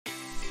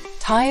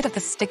Tired of the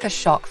sticker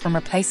shock from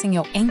replacing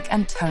your ink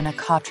and toner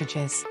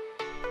cartridges?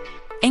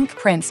 Ink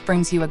Prints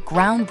brings you a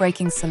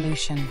groundbreaking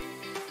solution.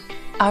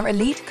 Our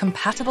elite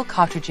compatible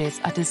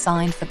cartridges are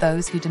designed for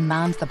those who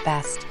demand the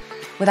best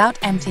without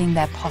emptying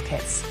their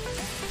pockets.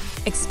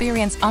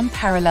 Experience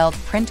unparalleled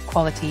print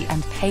quality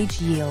and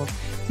page yield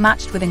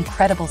matched with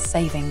incredible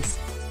savings.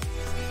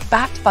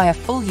 Backed by a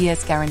full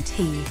year's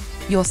guarantee,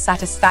 your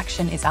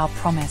satisfaction is our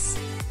promise.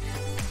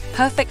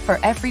 Perfect for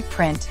every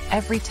print,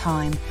 every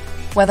time,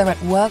 whether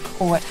at work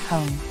or at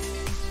home.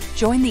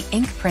 Join the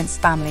Ink Prints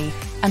family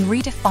and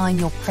redefine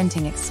your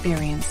printing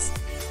experience.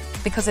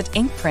 Because at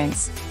Ink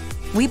Prints,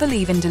 we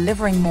believe in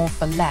delivering more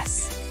for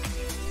less.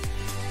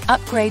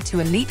 Upgrade to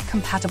elite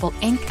compatible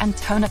ink and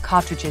toner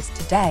cartridges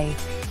today.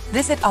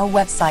 Visit our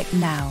website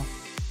now.